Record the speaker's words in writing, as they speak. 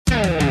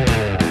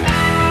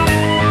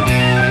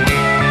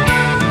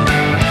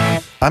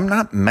I'm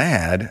not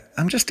mad,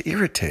 I'm just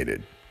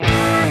irritated.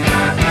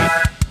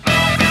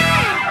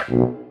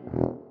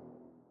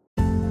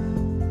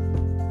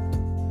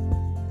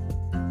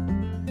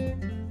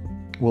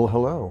 Well,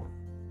 hello.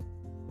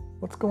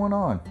 What's going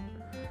on?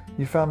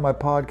 You found my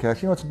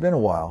podcast. It's been a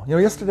while.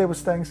 Yesterday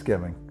was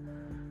Thanksgiving.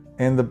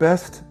 And the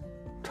best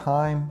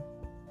time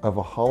of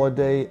a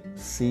holiday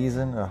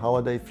season, a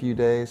holiday few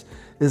days,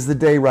 is the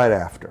day right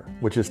after,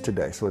 which is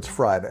today. So it's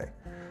Friday,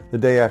 the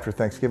day after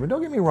Thanksgiving.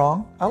 Don't get me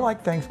wrong. I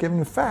like Thanksgiving.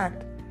 In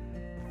fact,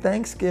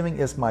 Thanksgiving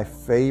is my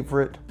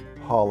favorite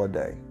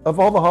holiday of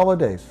all the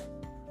holidays.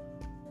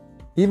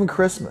 Even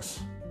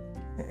Christmas.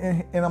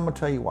 And I'm going to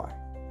tell you why.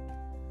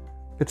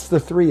 It's the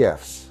 3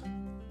 F's.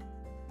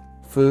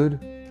 Food,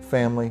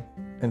 family,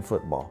 and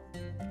football.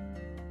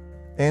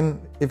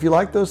 And if you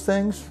like those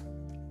things,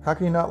 how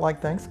can you not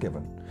like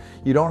Thanksgiving?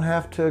 You don't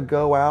have to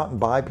go out and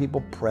buy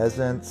people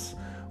presents,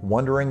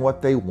 wondering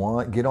what they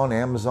want, get on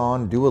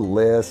Amazon, do a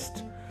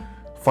list,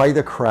 fight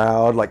the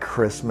crowd like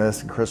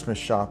Christmas and Christmas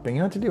shopping.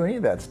 You don't have to do any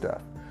of that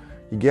stuff.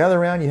 You gather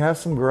around, you have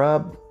some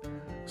grub.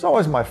 It's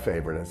always my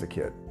favorite as a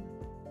kid.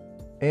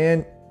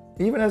 And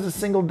even as a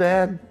single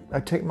dad, I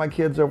take my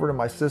kids over to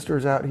my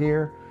sister's out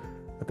here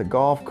at the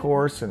golf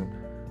course, and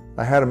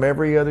I had them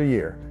every other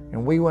year.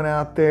 And we went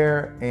out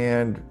there,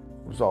 and it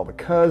was all the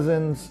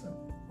cousins,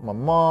 my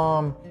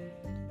mom,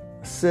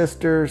 my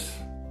sisters,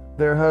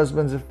 their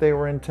husbands if they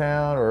were in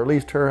town, or at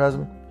least her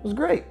husband. It was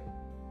great.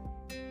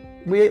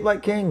 We ate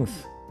like kings.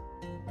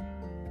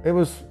 It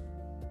was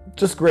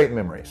just great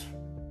memories.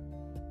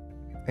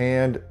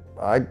 And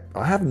I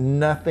have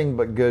nothing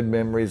but good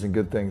memories and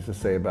good things to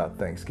say about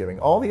Thanksgiving.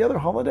 All the other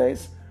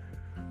holidays,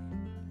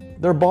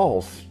 they're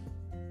balls.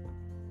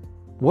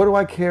 What do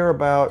I care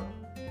about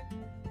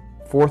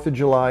 4th of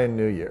July and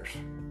New Year's?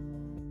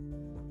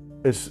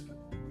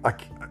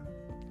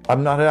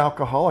 I'm not an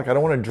alcoholic. I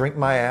don't want to drink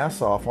my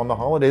ass off on the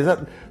holidays.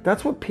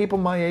 That's what people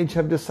my age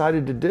have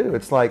decided to do.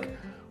 It's like,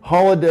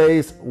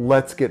 holidays,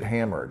 let's get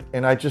hammered.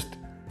 And I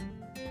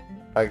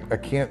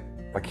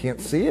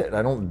can't see it.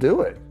 I don't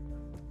do it.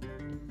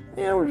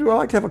 Would I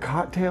like to have a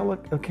cocktail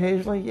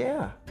occasionally?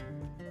 Yeah.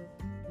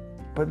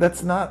 But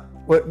that's not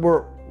what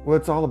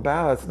it's all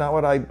about. It's not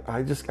what I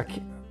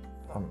can't.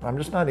 I'm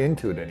just not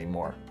into it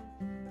anymore.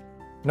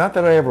 Not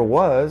that I ever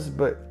was,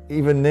 but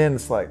even then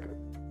it's like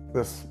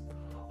this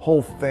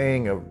whole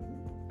thing of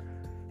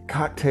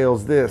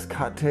cocktails this,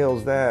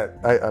 cocktails that.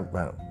 I don't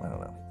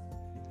know.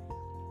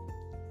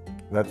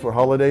 That's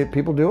what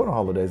people do on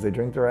holidays. They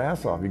drink their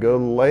ass off. You go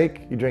to the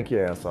lake, you drink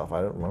your ass off.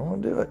 I don't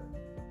want to do it.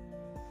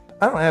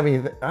 I don't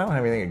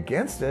have anything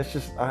against it. It's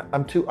just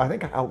I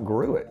think I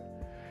outgrew it.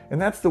 And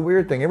that's the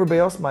weird thing. Everybody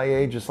else my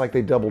age, it's like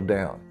they doubled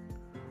down.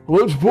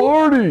 Let's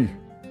party!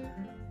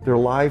 Their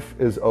life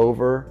is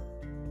over,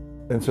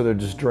 and so they're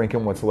just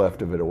drinking what's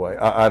left of it away.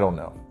 I don't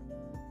know.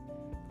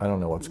 I don't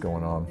know what's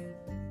going on.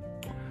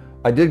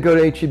 I did go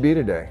to H-E-B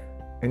today,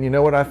 and you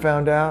know what I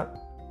found out?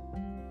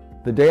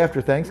 The day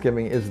after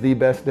Thanksgiving is the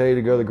best day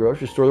to go to the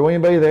grocery store. There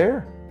wasn't anybody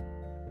there.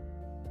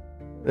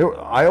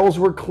 Aisles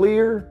were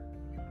clear.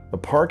 The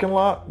parking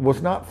lot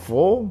was not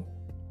full.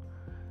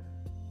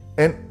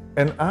 And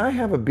I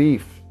have a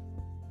beef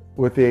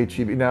with the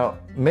H-E-B. Now,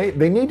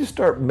 they need to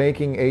start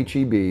making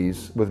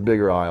H-E-Bs with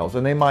bigger aisles,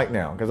 and they might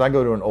now, because I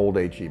go to an old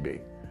H-E-B.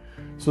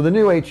 So the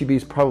new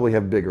H-E-Bs probably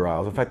have bigger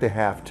aisles. In fact, they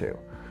have to.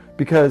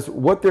 Because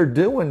what they're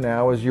doing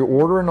now is you're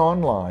ordering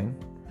online,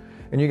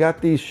 and you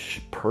got these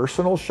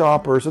personal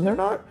shoppers, and they're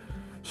not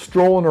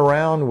strolling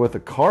around with a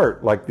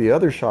cart like the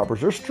other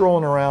shoppers. They're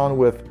strolling around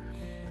with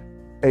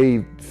a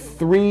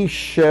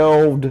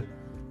 3-shelved,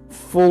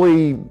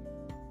 fully,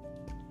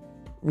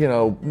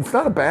 it's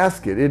not a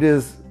basket. It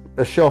is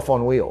a shelf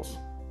on wheels.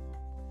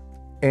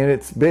 And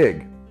it's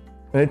big.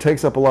 And it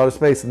takes up a lot of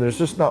space. And there's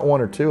just not 1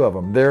 or 2 of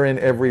them. They're in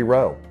every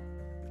row.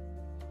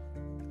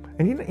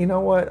 And you know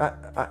what?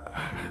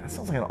 That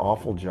sounds like an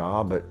awful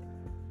job, but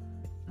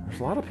there's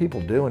a lot of people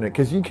doing it.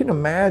 Because you can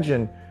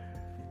imagine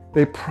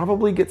they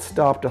probably get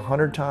stopped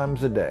 100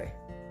 times a day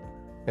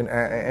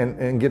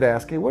and get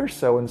asked, hey, where's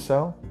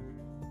so-and-so?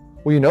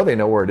 Well, they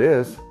know where it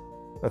is.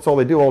 That's all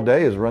they do all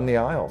day is run the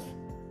aisles.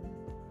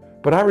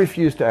 But I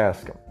refuse to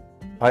ask them.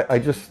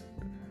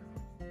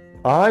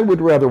 I would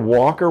rather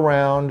walk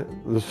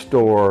around the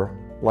store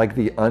like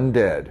the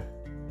undead,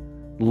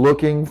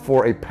 looking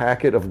for a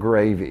packet of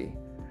gravy,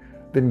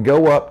 than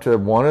go up to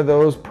one of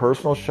those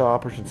personal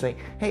shoppers and say,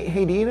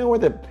 hey, do you know where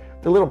the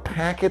little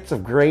packets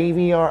of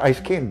gravy are? I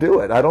just can't do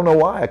it. I don't know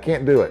why. I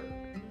can't do it.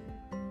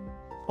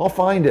 I'll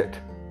find it.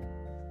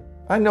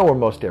 I know where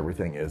most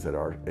everything is at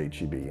our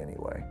H-E-B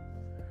anyway.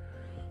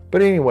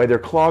 But anyway, they're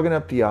clogging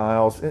up the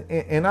aisles.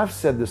 And I've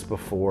said this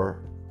before.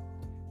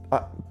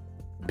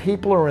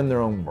 People are in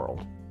their own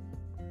world.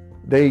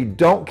 They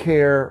don't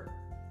care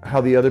how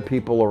the other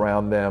people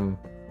around them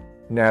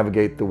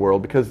navigate the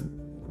world because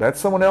that's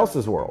someone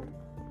else's world.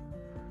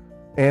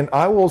 And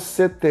I will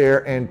sit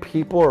there and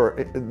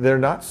they're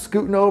not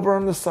scooting over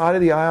on the side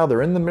of the aisle.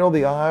 They're in the middle of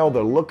the aisle.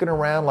 They're looking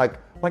around like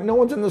no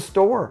one's in the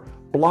store,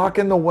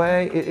 blocking the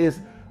way. It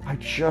is I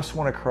just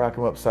want to crack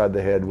them upside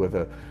the head with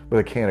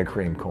a can of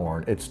cream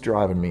corn. It's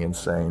driving me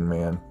insane,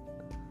 man.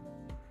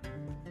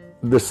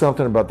 There's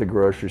something about the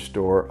grocery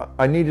store.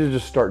 I need to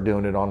just start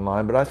doing it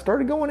online, but I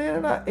started going in,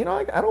 and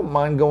I don't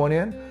mind going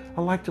in.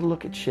 I like to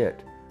look at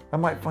shit. I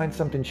might find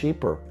something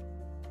cheaper.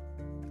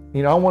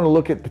 I want to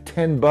look at the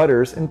 10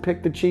 butters and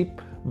pick the cheap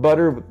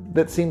butter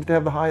that seems to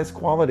have the highest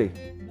quality.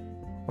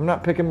 I'm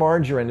not picking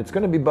margarine. It's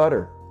going to be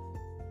butter.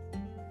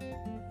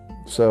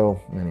 So,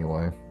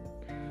 anyway.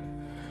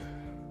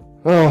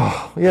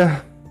 Oh,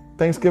 yeah.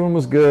 Thanksgiving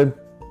was good.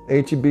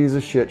 H-E-B's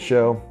a shit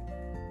show.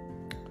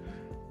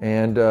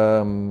 And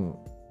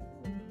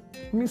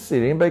let me see.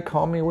 Did anybody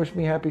call me and wish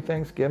me happy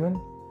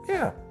Thanksgiving?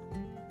 Yeah.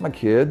 My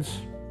kids.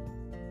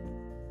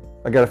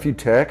 I got a few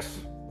texts.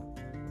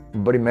 My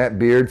buddy Matt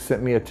Beard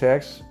sent me a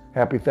text.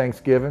 Happy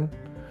Thanksgiving.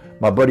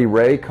 My buddy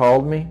Ray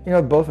called me.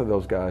 Both of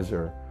those guys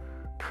are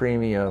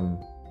premium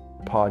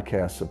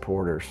podcast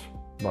supporters,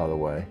 by the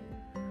way.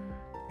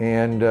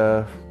 And,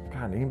 God,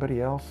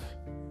 anybody else?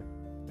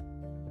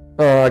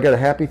 I got a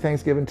happy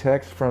Thanksgiving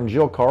text from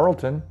Jill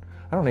Carlton.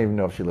 I don't even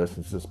know if she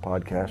listens to this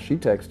podcast. She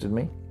texted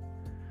me.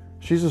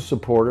 She's a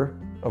supporter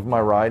of my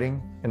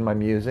writing and my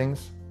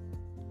musings.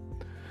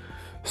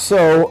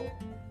 So,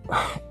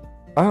 I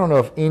don't know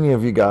if any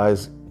of you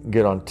guys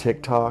get on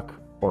TikTok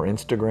or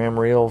Instagram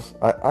Reels.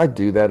 I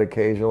do that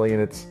occasionally,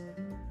 and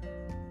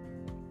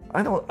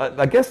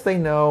I guess they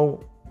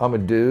know I'm a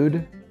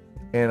dude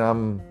and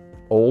I'm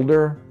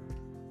older,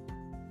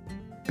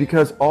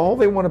 because all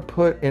they want to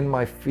put in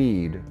my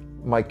feed,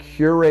 my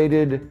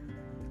curated,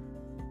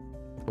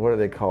 what do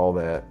they call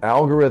that,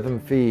 algorithm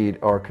feed,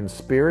 are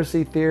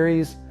conspiracy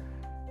theories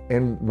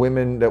and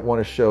women that want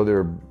to show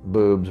their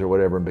boobs or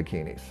whatever in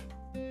bikinis.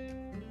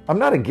 I'm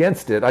not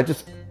against it. I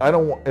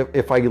don't want,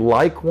 if I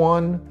like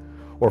one,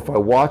 or if I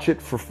watch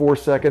it for 4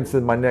 seconds,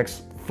 then my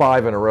next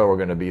 5 in a row are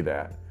going to be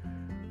that.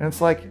 And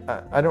it's like,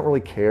 I don't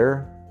really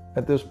care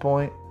at this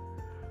point.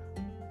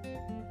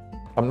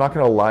 I'm not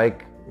going to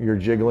like your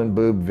jiggling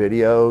boob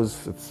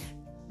videos. It's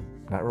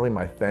not really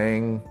my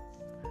thing.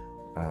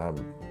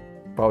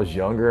 If I was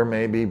younger,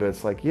 maybe, but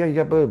it's like, yeah, you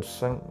got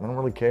boobs. I don't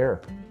really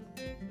care.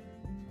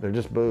 They're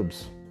just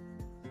boobs.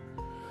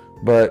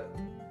 But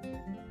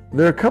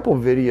there are a couple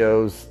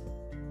videos,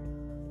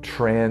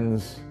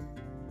 trends,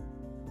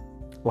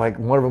 like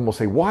one of them will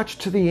say, watch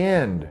to the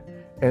end,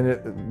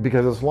 and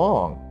because it's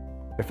long.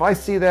 If I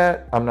see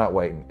that, I'm not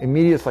waiting.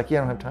 Immediately, it's like, yeah,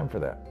 I don't have time for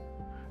that.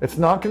 It's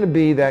not going to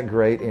be that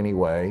great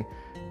anyway,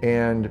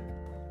 and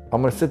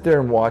I'm going to sit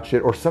there and watch it,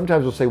 or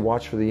sometimes they'll say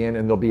watch for the end,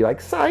 and they'll be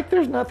like, psych,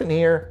 there's nothing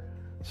here.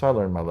 So I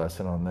learned my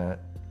lesson on that.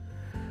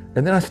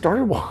 And then I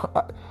started,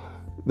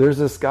 there's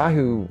this guy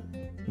who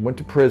went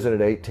to prison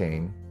at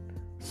 18,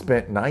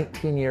 spent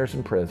 19 years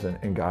in prison,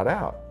 and got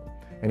out.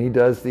 And he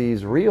does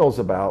these reels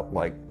about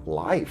like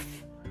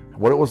life,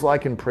 what it was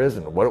like in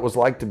prison, what it was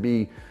like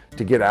to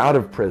get out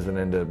of prison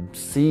and to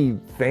see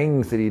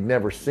things that he'd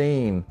never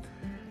seen.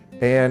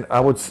 And I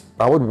would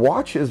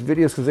watch his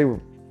videos because they were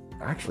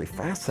actually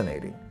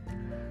fascinating.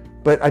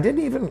 But I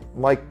didn't even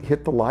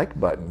hit the like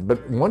button.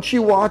 But once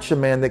you watch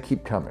them, man, they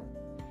keep coming.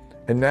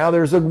 And now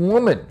there's a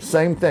woman,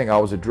 same thing. I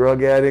was a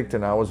drug addict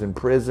and I was in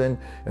prison,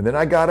 and then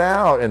I got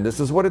out, and this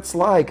is what it's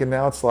like. And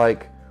now it's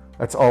like,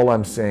 that's all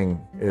I'm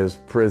seeing is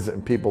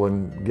prison, people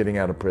getting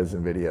out of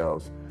prison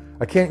videos.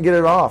 I can't get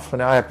it off, and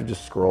now I have to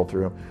just scroll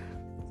through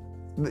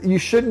them. You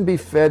shouldn't be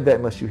fed that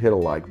unless you hit a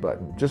like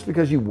button. Just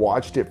because you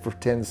watched it for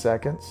 10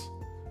 seconds,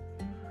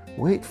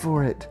 wait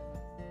for it.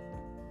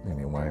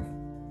 Anyway,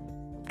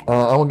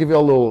 I will give you a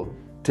little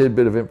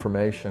tidbit of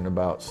information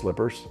about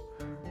slippers.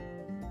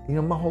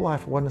 My whole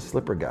life I wasn't a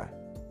slipper guy.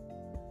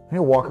 I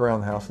didn't walk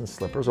around the house in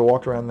slippers. I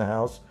walked around the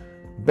house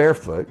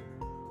barefoot,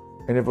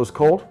 and if it was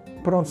cold,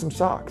 put on some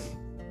socks.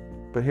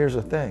 But here's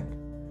the thing.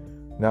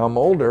 Now I'm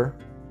older,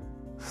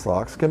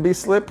 socks can be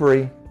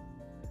slippery,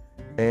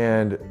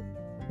 and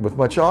with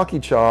my chalky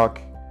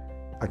chalk,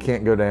 I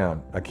can't go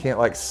down. I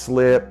can't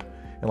slip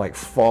and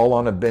fall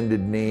on a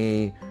bended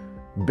knee,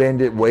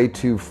 bend it way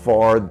too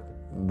far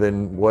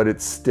than what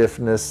its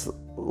stiffness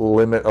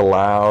limit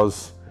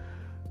allows.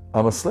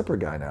 I'm a slipper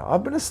guy now.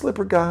 I've been a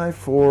slipper guy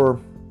for,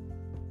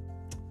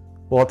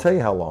 well, I'll tell you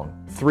how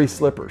long. 3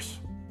 slippers.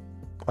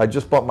 I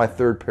just bought my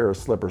 3rd pair of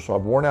slippers, so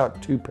I've worn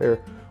out 2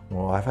 pair.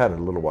 Well, I've had it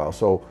a little while.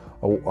 So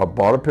I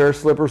bought a pair of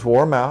slippers,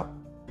 wore them out,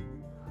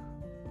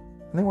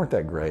 and they weren't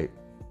that great.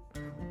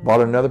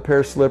 Bought another pair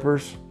of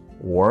slippers,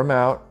 wore them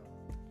out.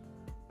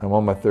 I'm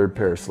on my 3rd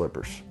pair of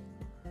slippers.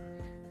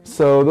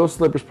 So those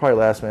slippers probably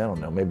last me, I don't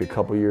know, maybe a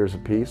couple years a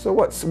piece. So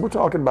what? So we're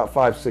talking about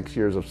 5-6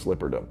 years of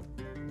slipperdom.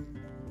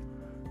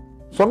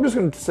 So I'm just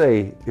going to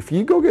say, if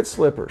you go get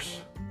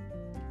slippers,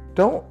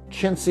 don't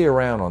chintzy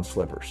around on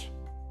slippers.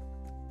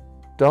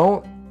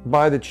 Don't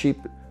buy the cheap,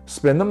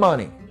 spend the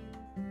money,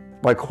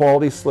 buy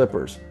quality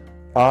slippers.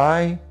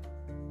 I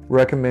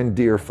recommend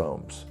Deer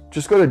Foams.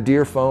 Just go to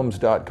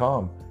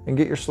deerfoams.com and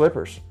get your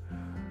slippers.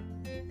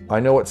 I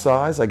know what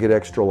size, I get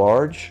extra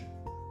large,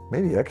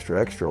 maybe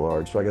extra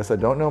large. So I guess I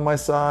don't know my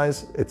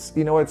size. It's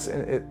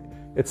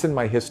in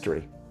my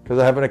history,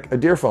 because I have a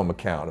Deer Foam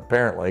account,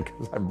 apparently,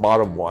 because I bought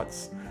them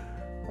once.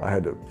 I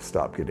had to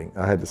stop the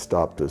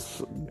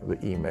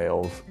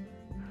emails.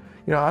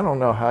 You know, I don't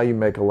know how you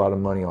make a lot of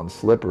money on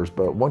slippers,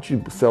 but once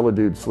you sell a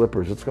dude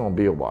slippers, it's going to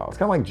be a while. It's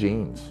kind of like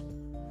jeans.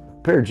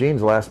 A pair of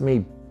jeans lasts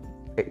me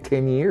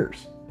 10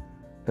 years,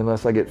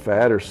 unless I get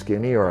fat or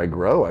skinny or I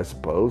grow, I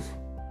suppose.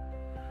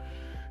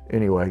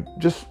 Anyway,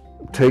 just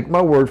take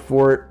my word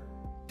for it.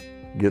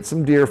 Get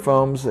some Deer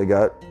Foams.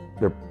 They're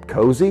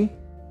cozy.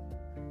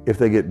 If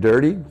they get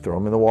dirty, throw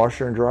them in the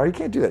washer and dry. You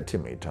can't do that too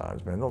many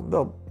times, man.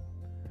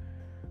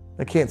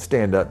 They can't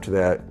stand up to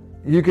that.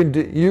 You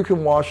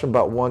can wash them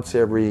about once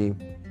every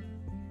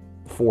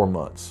 4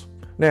 months.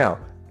 Now,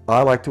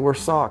 I like to wear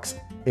socks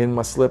in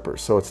my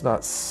slippers, so it's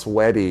not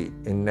sweaty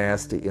and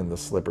nasty in the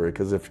slipper,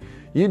 because if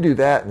you do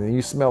that and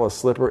you smell a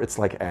slipper, it's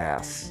like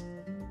ass.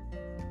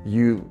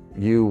 You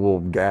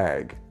will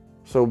gag.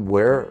 So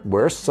wear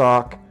a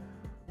sock,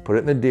 put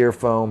it in the Deer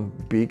Foam,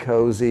 be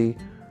cozy.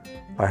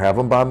 I have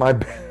them by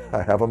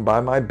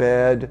my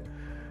bed.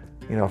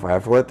 You know, if I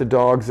have to let the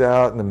dogs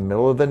out in the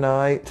middle of the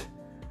night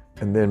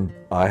and then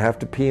I have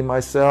to pee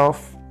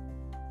myself,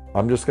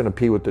 I'm just going to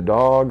pee with the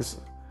dogs.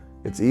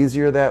 It's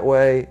easier that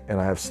way, and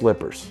I have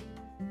slippers.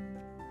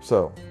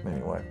 So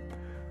anyway,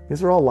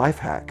 these are all life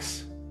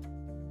hacks.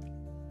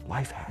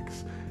 Life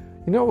hacks.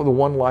 You know, the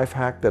one life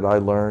hack that I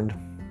learned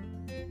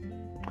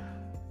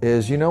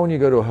is, you know, when you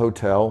go to a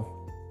hotel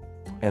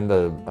and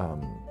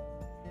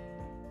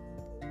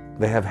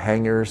they have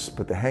hangers,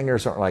 but the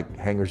hangers aren't like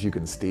hangers you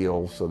can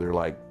steal, so they're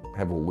like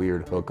have a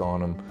weird hook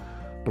on them.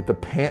 But the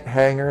pant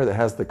hanger that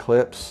has the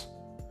clips,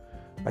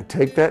 I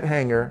take that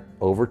hanger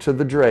over to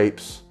the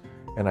drapes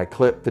and I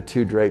clip the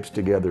two drapes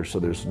together, so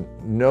there's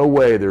no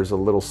way there's a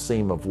little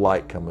seam of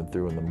light coming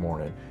through in the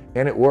morning.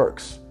 And it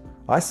works.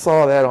 I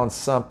saw that on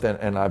something,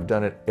 and I've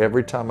done it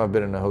every time I've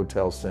been in a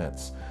hotel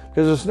since.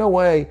 Because there's no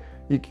way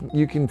you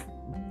can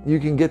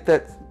get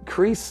that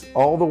crease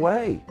all the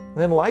way. And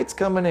then light's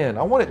coming in.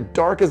 I want it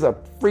dark as a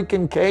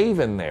freaking cave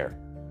in there.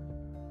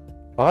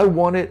 I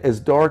want it as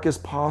dark as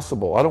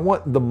possible. I don't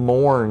want the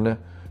morn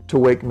to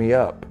wake me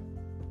up,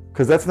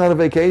 because that's not a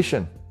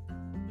vacation.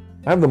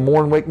 I have the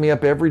morn wake me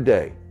up every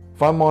day.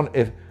 If I'm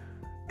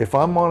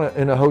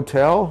in a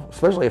hotel,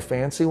 especially a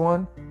fancy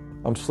one,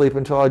 I'm sleeping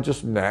until I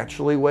just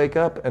naturally wake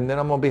up, and then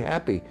I'm gonna be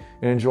happy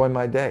and enjoy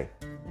my day.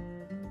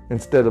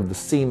 Instead of the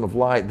seam of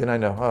light, then I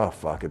know, oh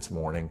fuck, it's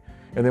morning.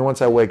 And then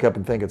once I wake up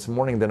and think it's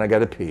morning, then I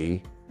gotta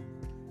pee.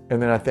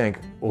 And then I think,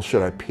 well,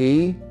 should I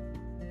pee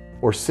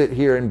or sit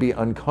here and be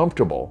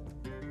uncomfortable?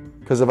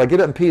 Because if I get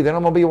up and pee, then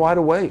I'm gonna be wide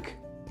awake.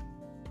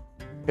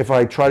 If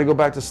I try to go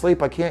back to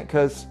sleep, I can't,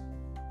 because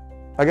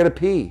I gotta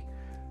pee.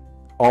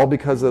 All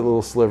because of the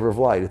little sliver of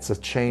light. It's a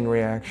chain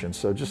reaction.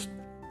 So just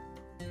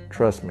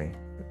trust me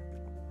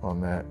on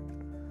that.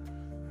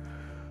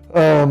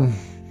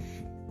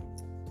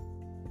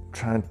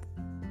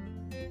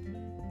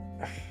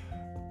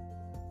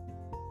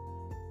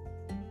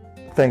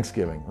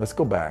 Thanksgiving. Let's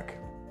go back.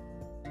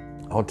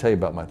 I'll tell you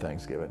about my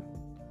Thanksgiving.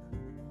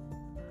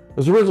 It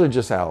was originally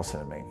just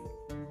Allison and me.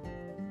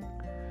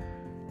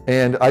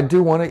 And I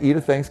do want to eat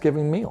a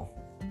Thanksgiving meal,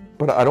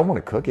 but I don't want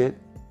to cook it.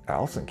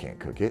 Allison can't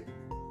cook it.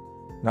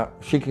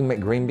 She can make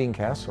green bean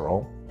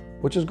casserole,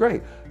 which is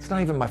great. It's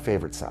not even my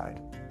favorite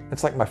side.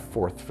 It's like my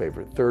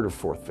third or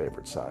fourth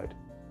favorite side.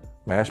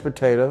 Mashed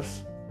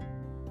potatoes,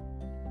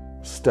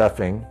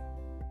 stuffing,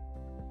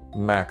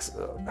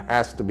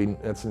 has to be,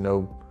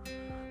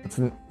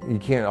 you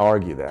can't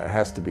argue that. It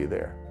has to be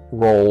there.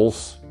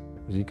 Rolls,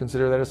 do you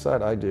consider that a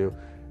side? I do.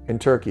 And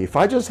turkey. If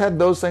I just had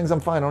those things, I'm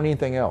fine. I don't need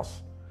anything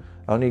else.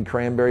 I don't need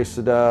cranberry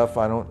stuff.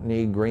 I don't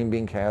need green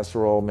bean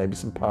casserole, maybe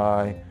some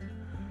pie.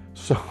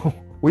 So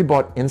we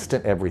bought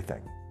instant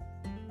everything.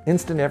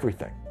 Instant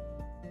everything.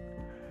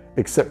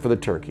 Except for the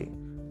turkey.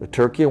 The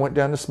turkey, I went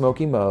down to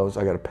Smoky Moe's.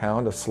 I got a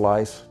pound of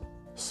sliced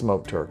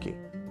smoked turkey,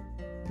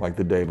 like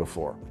the day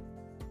before.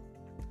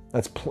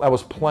 That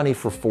was plenty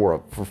for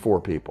four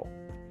people.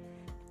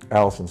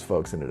 Allison's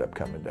folks ended up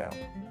coming down.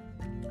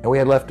 And we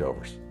had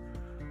leftovers.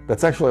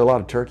 That's actually a lot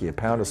of turkey. A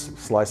pound of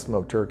sliced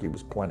smoked turkey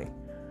was plenty.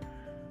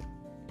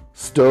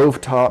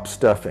 Stovetop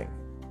stuffing.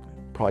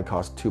 Probably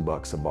cost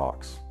 $2 a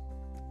box.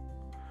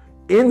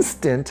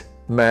 Instant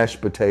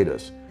mashed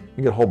potatoes.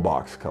 You get a whole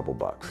box, a couple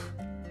bucks.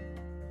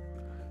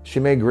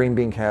 She made green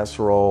bean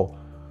casserole.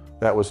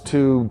 That was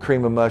 2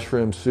 cream of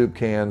mushroom soup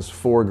cans,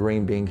 4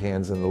 green bean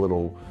cans, and the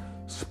little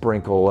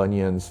sprinkle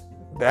onions.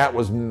 That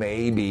was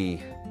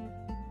maybe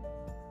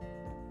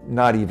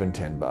not even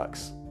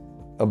 $10.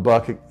 A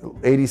buck,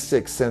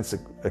 86 cents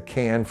a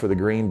can for the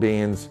green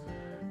beans,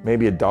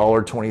 maybe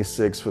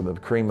 $1.26 for the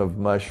cream of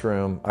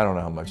mushroom. I don't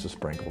know how much the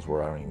sprinkles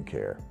were. I don't even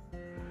care.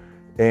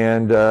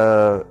 And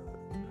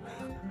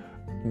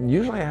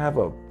usually I have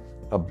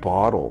a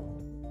bottle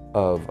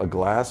of a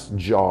glass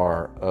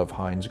jar of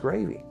Heinz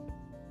gravy.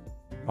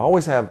 I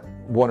always have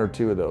 1 or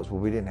 2 of those.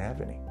 Well, we didn't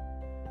have any.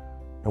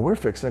 And we're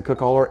fixing to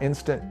cook all our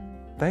instant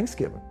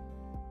Thanksgiving.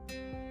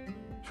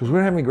 She goes, we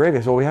don't have any gravy. I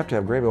said, well, we have to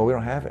have gravy. Well, we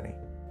don't have any.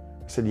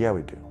 I said, yeah,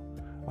 we do.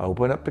 I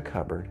open up the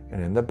cupboard,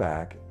 and in the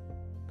back,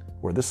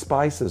 where the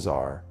spices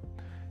are,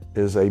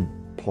 is a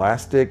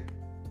plastic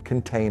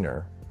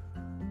container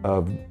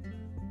of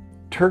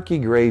turkey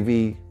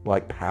gravy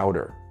like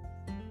powder.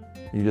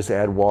 You just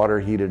add water,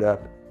 heat it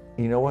up.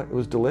 You know what? It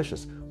was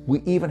delicious.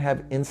 We even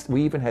had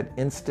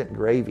instant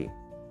gravy.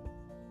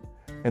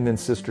 And then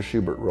Sister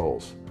Schubert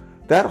rolls.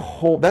 That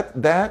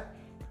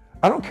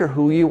I don't care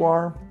who you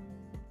are.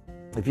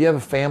 If you have a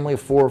family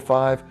of 4 or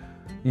 5,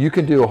 you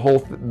can do a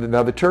whole.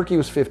 Now the turkey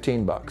was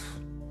 $15.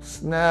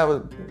 Now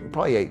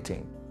probably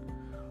 18.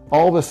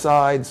 All the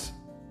sides,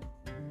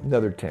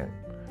 another 10.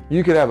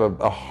 You could have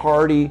a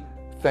hearty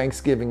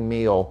Thanksgiving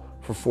meal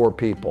for 4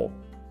 people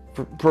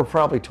for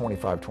probably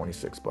 $25,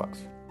 $26.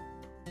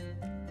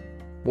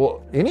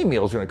 Well, any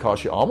meal is going to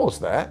cost you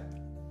almost that.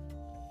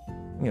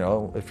 You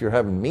know, if you're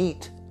having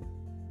meat.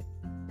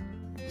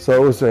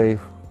 So it was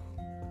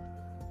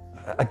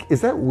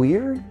is that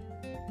weird?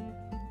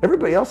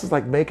 Everybody else is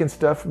like making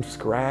stuff from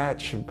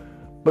scratch.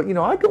 But you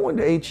know, I go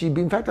into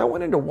H-E-B. In fact, I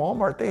went into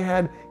Walmart. They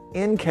had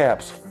end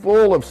caps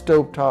full of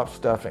stovetop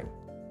stuffing.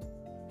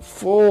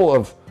 Full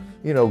of,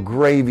 you know,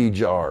 gravy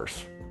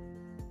jars.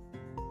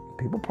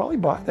 People probably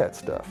buy that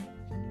stuff.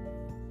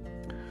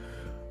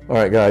 All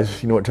right,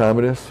 guys, you know what time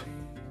it is?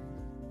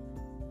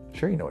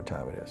 Sure, you know what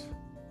time it is.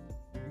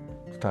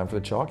 It's time for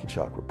the Chalky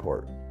Chalk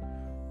Report.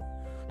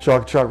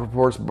 Chalky Chalk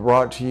Report's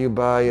brought to you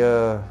by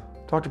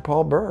Dr.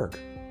 Paul Berg,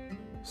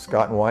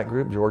 Scott and White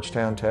Group,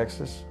 Georgetown,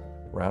 Texas,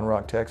 Round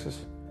Rock,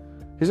 Texas.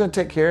 He's going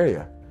to take care of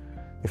you.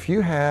 If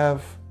you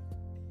have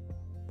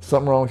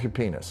something wrong with your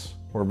penis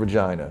or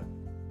vagina,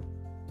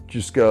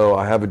 just go,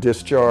 I have a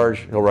discharge,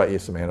 he'll write you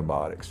some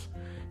antibiotics.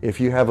 If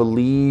you have a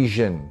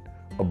lesion,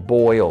 a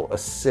boil, a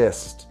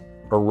cyst,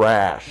 a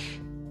rash,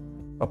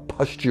 a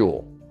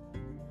pustule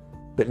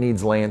that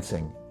needs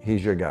lancing,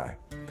 he's your guy.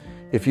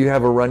 If you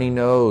have a runny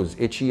nose,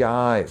 itchy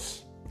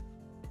eyes,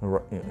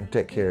 he'll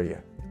take care of you.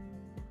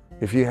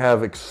 If you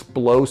have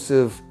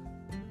explosive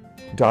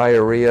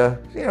diarrhea,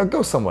 you know,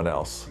 go someone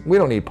else. We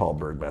don't need Paul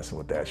Berg messing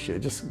with that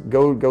shit. Just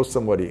go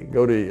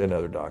to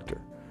another doctor.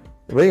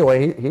 But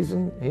anyway, he's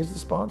the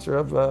sponsor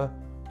of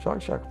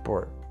Chalky Chalk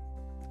Report.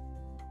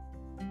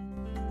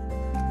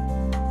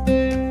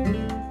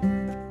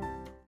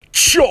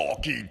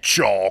 Chalky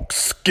Chalk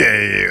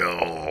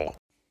Scale.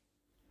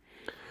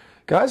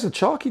 Guys, the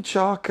Chalky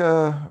Chalk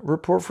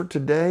report for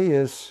today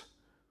it's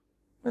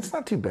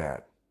not too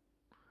bad.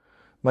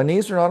 My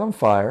knees are not on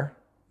fire.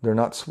 They're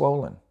not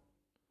swollen.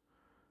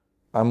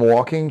 I'm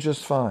walking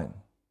just fine.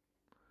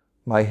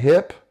 My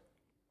hip,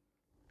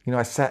 you know,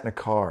 I sat in a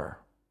car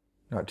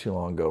not too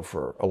long ago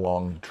for a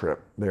long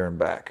trip there and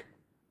back.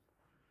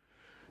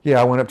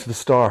 Yeah, I went up to the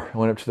Star. I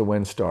went up to the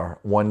WinStar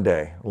one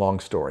day. Long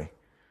story.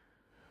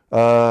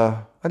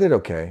 I did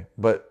okay,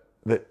 but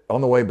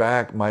on the way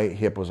back, my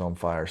hip was on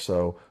fire.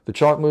 So the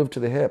chalk moved to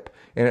the hip,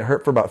 and it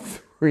hurt for about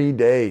 3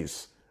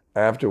 days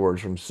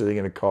afterwards from sitting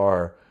in a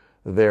car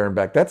there and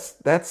back.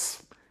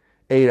 That's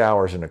 8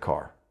 hours in a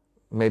car,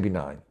 maybe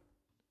 9,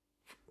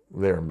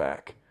 there and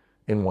back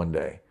in one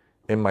day.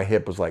 And my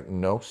hip was like,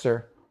 no,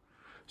 sir.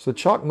 So the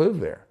chalk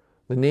moved there.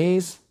 The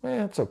knees,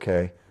 it's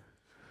okay.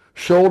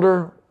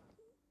 Shoulder,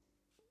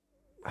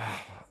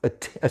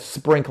 a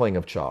sprinkling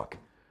of chalk.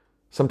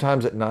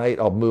 Sometimes at night,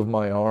 I'll move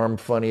my arm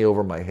funny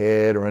over my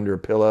head or under a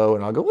pillow,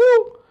 and I'll go,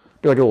 woo!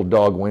 Be like a little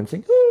dog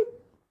wincing. Woo!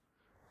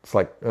 It's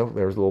like, oh,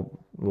 there's a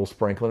little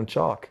sprinkling of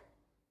chalk.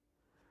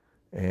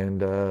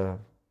 And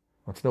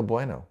that's no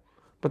bueno.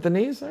 But the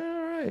knees, all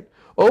right.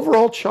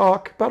 Overall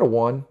chalk, about a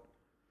 1.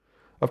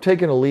 I've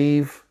taken a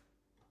leave.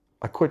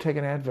 I quit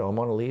taking Advil. I'm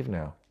on a leave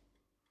now.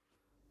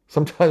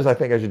 Sometimes I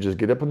think I should just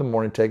get up in the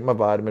morning, take my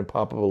vitamin,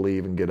 pop up a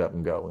leave, and get up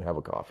and go and have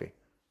a coffee.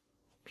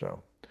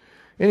 So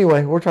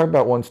anyway, we're talking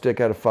about 1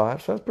 stick out of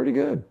 5, so that's pretty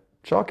good.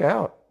 Chalk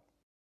out.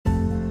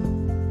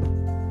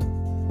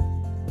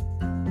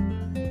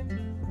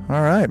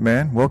 All right,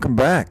 man. Welcome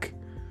back.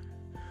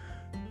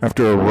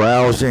 After a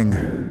rousing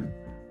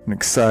and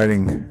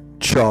exciting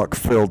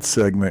chalk-filled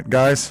segment.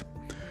 Guys,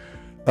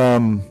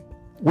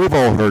 we've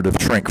all heard of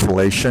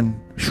shrinkflation.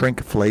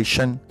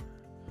 Shrinkflation.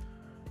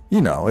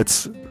 You know,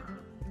 it's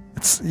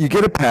you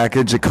get a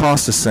package, it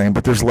costs the same,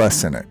 but there's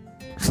less in it.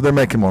 So they're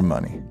making more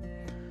money.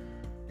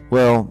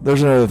 Well,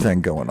 there's another thing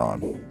going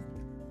on.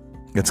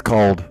 It's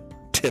called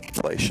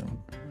tipflation.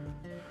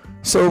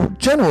 So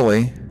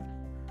generally,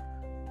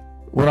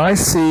 when I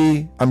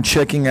see I'm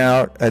checking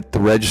out at the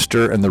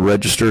register and the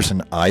register's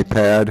an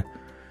iPad,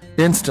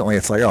 instantly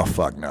it's like, oh,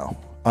 fuck no.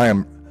 I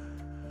am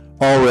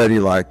already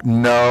like,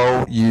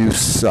 no, you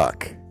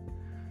suck.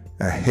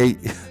 I hate,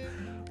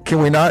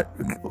 can we not,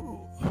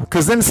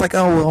 because then it's like,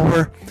 oh, well,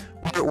 we're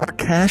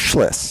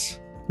cashless,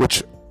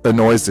 which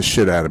annoys the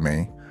shit out of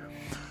me.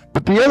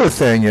 But the other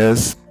thing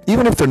is,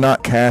 even if they're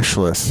not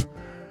cashless,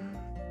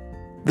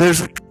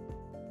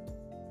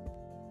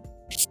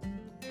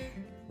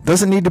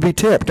 doesn't need to be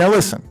tipped. Now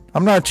listen,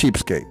 I'm not a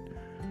cheapskate.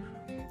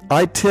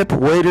 I tip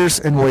waiters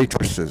and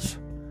waitresses.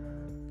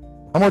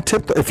 I'm gonna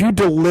tip, if you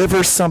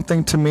deliver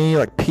something to me,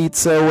 like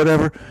pizza or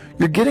whatever,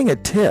 you're getting a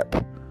tip.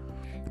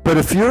 But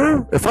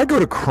if I go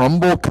to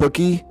Crumble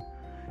Cookie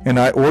and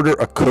I order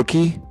a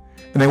cookie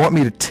and they want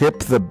me to tip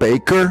the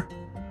baker,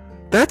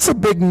 that's a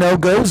big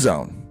no-go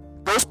zone.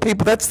 Those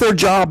people, that's their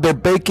job. They're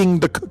baking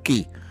the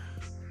cookie.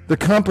 The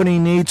company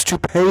needs to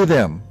pay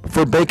them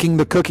for baking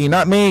the cookie,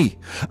 not me.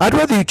 I'd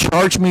rather you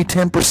charge me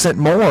 10%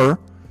 more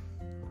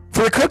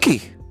for a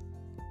cookie.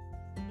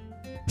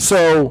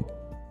 So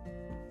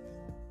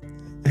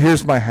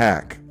here's my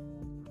hack.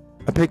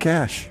 I pay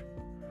cash.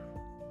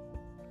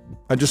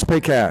 I just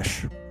pay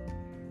cash.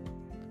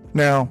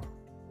 Now,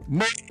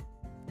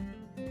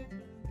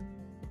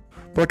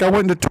 like I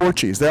went into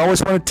Torchy's, they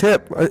always want to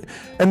tip,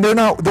 and they're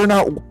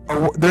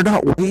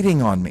not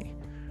waiting on me.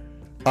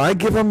 I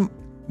give them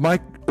my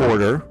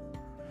order,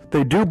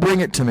 they do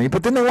bring it to me,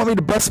 but then they want me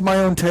to bust my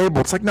own table.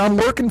 It's like, no, I'm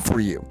working for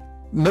you,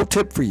 no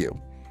tip for you.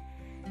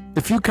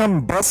 If you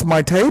come bust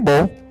my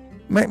table,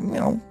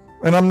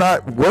 and I'm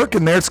not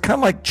working there, it's kind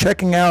of like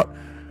checking out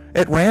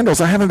at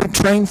Randall's. I haven't been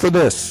trained for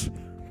this,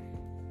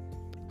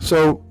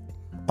 so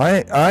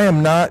I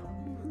am not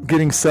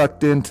getting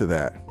sucked into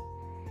that.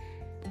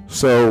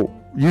 So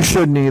you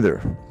shouldn't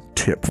either.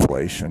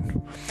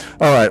 Tipflation.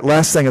 All right,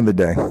 last thing of the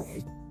day.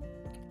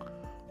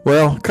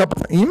 Well,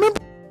 you remember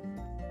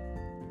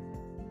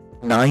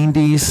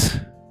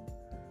 90s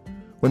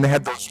when they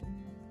had those?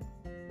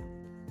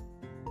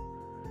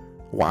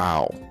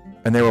 Wow.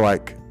 And they were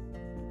like,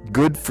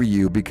 good for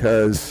you,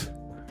 because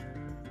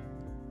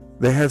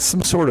they had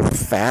some sort of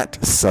fat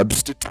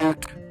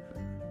substitute,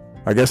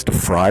 I guess, to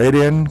fry it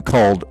in,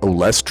 called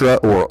Olestra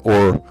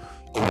or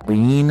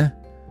Lean.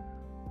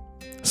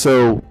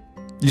 So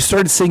you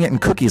started seeing it in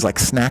cookies like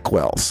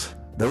Snackwells.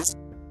 Those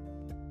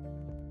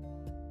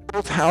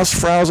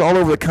housefrows all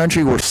over the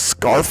country were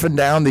scarfing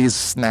down these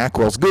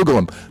Snackwells. Google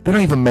them. They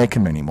don't even make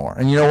them anymore.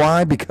 And you know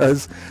why?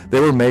 Because they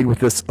were made with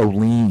this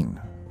Olean,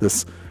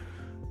 this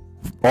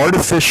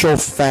artificial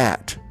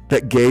fat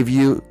that gave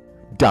you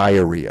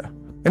diarrhea.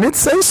 And it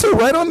says so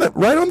right on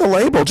the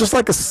label, just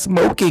like a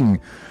smoking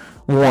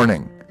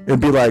warning.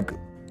 It'd be like,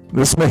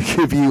 this may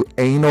give you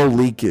anal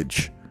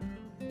leakage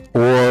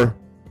or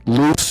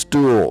loose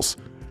stools.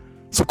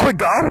 So quit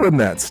gobbling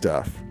that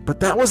stuff. But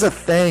that was a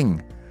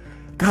thing.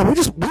 God, we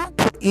don't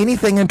put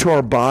anything into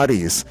our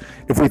bodies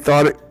if we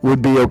thought it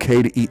would be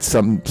okay to eat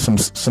some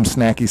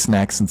snacky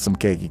snacks and some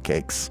cakey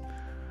cakes.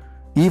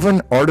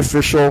 Even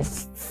artificial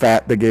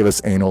fat that gave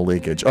us anal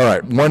leakage. All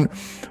right, one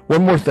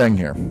more thing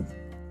here.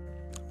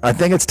 I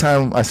think it's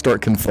time I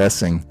start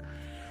confessing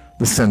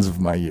the sins of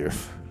my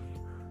youth.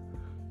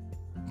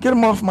 Get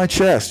them off my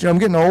chest. I'm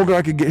getting older.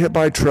 I could get hit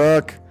by a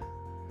truck,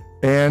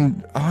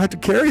 and I'll have to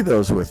carry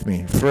those with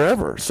me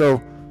forever.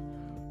 So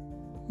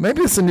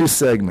maybe it's a new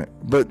segment,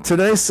 but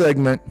today's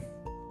segment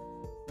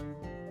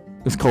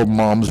is called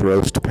Mom's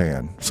Roast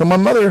Pan. So my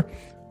mother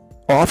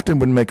often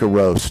would make a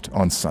roast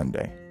on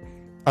Sunday.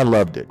 I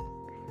loved it.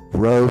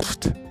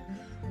 Roast.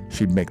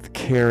 She'd make the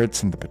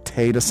carrots and the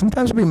potatoes.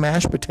 Sometimes it'd be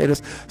mashed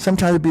potatoes.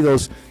 Sometimes it'd be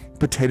those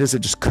potatoes that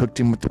just cooked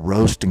in with the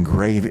roast and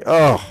gravy.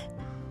 Oh,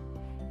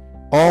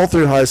 all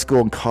through high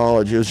school and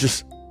college, it was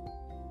just,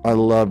 I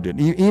loved it.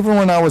 Even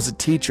when I was a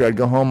teacher, I'd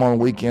go home on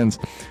weekends.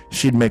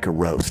 She'd make a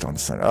roast on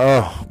Sunday.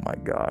 Oh my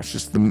gosh,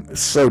 just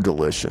so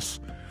delicious.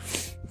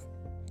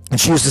 And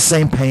she used the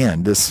same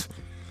pan, this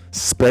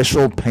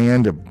special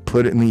pan to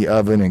put it in the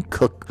oven and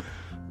cook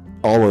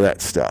all of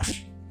that stuff.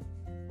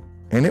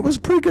 And it was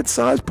a pretty good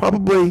size,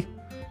 probably,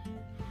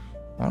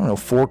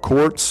 4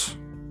 quarts.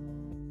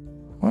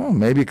 Well,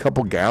 maybe a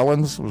couple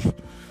gallons. It was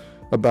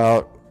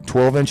about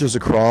 12 inches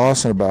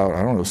across and about,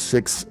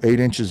 6-8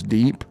 inches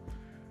deep.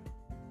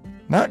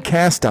 Not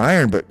cast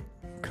iron, but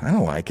kind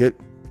of like it.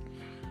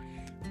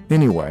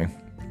 Anyway,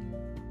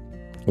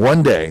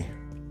 one day,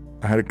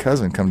 I had a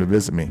cousin come to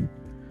visit me.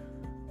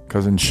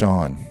 Cousin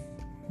Sean.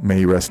 May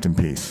he rest in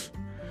peace.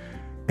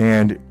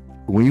 And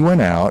we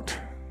went out.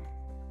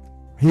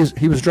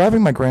 He was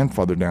driving my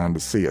grandfather down to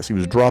see us. He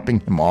was dropping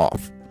him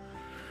off.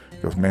 He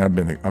goes, man, I've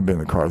been in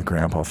the car with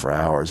Grandpa for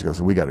hours. He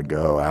goes, we got to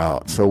go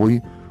out. So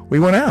we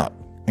went out,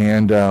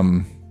 and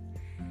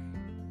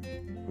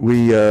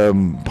we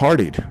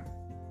partied.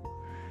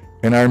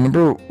 And I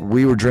remember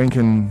we were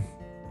drinking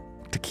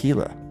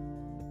tequila.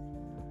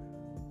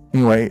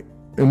 Anyway,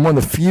 and one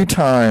of the few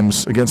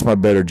times, against my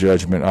better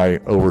judgment, I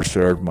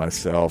overserved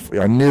myself.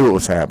 I knew it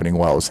was happening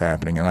while it was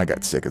happening, and I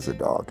got sick as a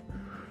dog.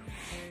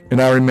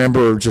 And I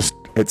remember just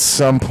at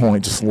some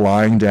point just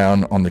lying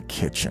down on the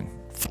kitchen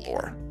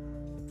floor.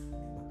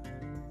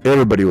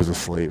 Everybody was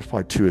asleep. It was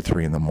probably 2 or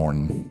 3 in the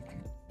morning.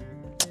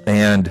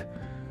 And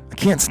I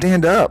can't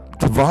stand up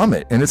to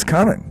vomit, and it's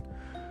coming.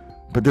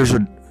 But there's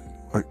a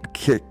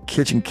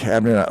kitchen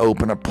cabinet I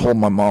open. I pull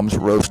my mom's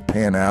roast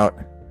pan out.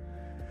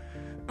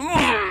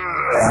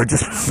 I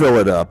just fill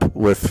it up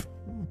with,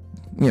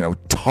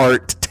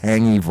 tart,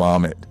 tangy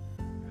vomit.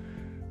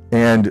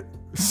 And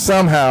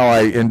somehow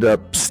I end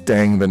up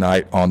staying the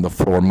night on the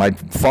floor. My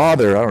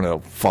father,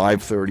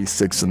 5:30,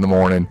 6 in the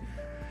morning,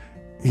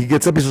 he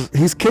gets up,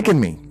 he's kicking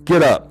me.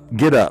 Get up,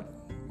 get out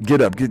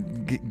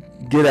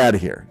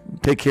of here.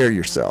 Take care of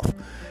yourself.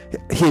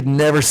 He had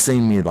never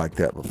seen me like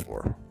that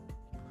before.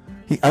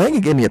 I think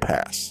he gave me a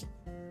pass.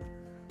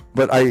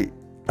 But I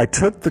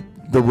took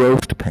the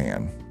roast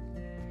pan,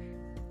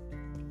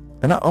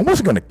 and I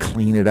wasn't going to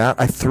clean it out.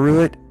 I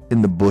threw it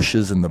in the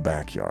bushes in the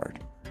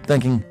backyard,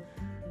 thinking,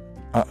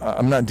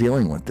 I'm not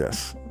dealing with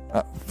this.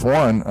 For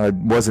one, I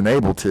wasn't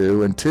able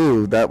to, and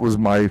two, that was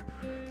my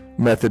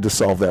method to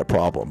solve that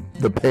problem.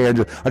 The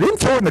pan, I didn't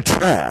throw it in the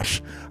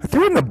trash. I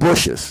threw it in the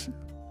bushes.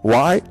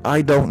 Why?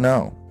 I don't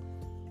know.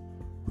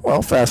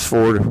 Well, fast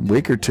forward a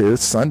week or two.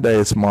 It's Sunday.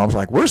 It's mom's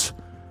like,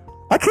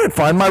 I can't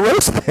find my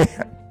roast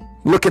pan.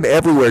 Looking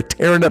everywhere,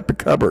 tearing up the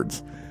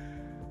cupboards.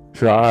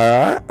 So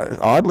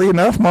oddly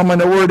enough, Mom, I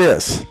know where it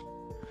is.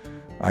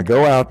 I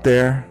go out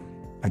there.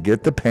 I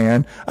get the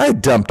pan. I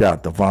had dumped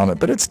out the vomit,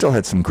 but it still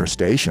had some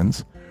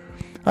crustaceans.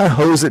 I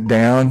hose it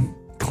down,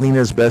 clean it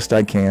as best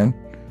I can.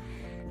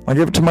 I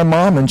give it to my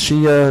mom, and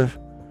she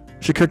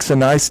cooks a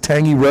nice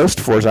tangy roast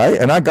for us.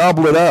 I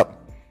gobble it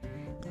up.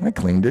 I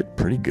cleaned it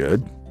pretty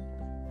good.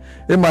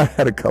 It might have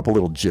had a couple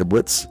little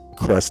giblets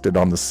crusted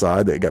on the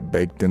side that got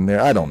baked in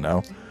there. I don't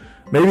know.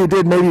 Maybe it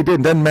did, maybe it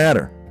didn't. Doesn't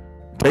matter.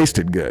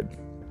 Tasted good.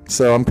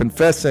 So I'm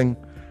confessing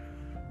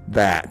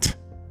that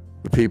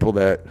the people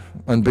that,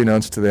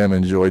 unbeknownst to them,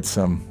 enjoyed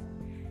some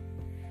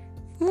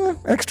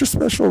extra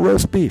special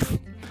roast beef.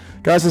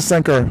 Guys, let's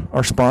thank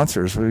our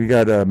sponsors. We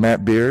got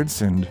Matt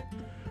Beards and,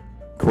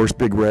 of course,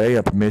 Big Ray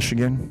up in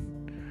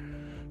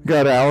Michigan. We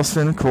got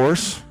Allison, of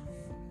course.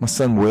 My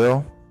son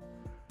Will.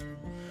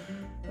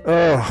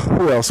 Oh,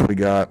 who else we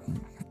got?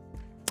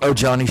 Oh,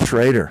 Johnny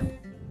Schrader.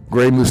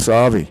 Gray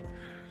Musavi.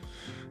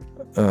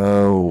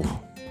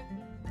 Oh,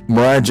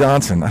 Mariah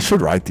Johnson. I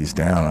should write these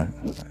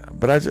down,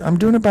 but I'm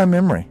doing it by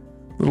memory.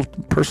 Little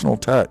personal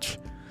touch.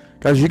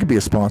 Guys, you could be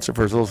a sponsor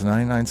for as little as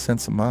 99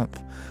 cents a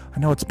month. I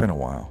know it's been a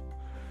while.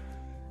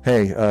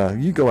 Hey,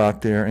 you go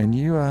out there and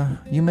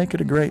you make it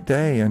a great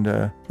day. And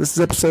this is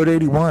episode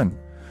 81.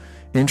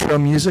 Intro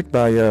music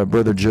by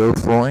Brother Joe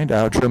Freund.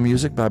 Outro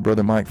music by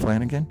Brother Mike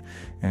Flanagan.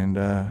 And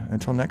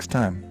until next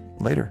time,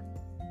 later.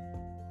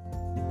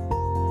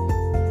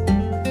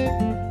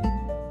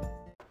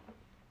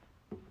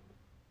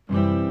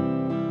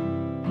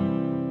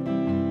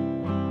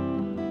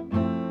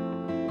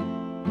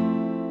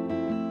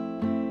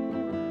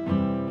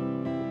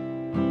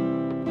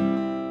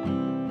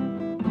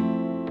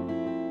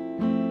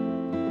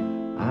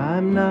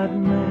 I'm not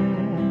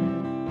mad,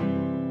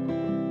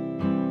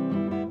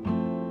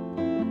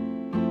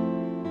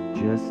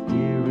 just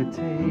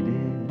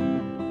irritated.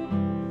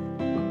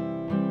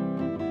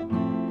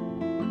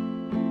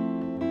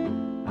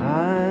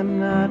 I'm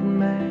not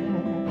mad,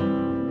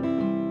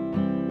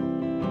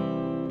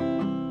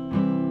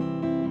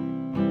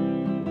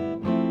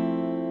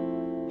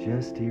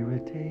 just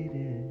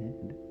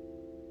irritated.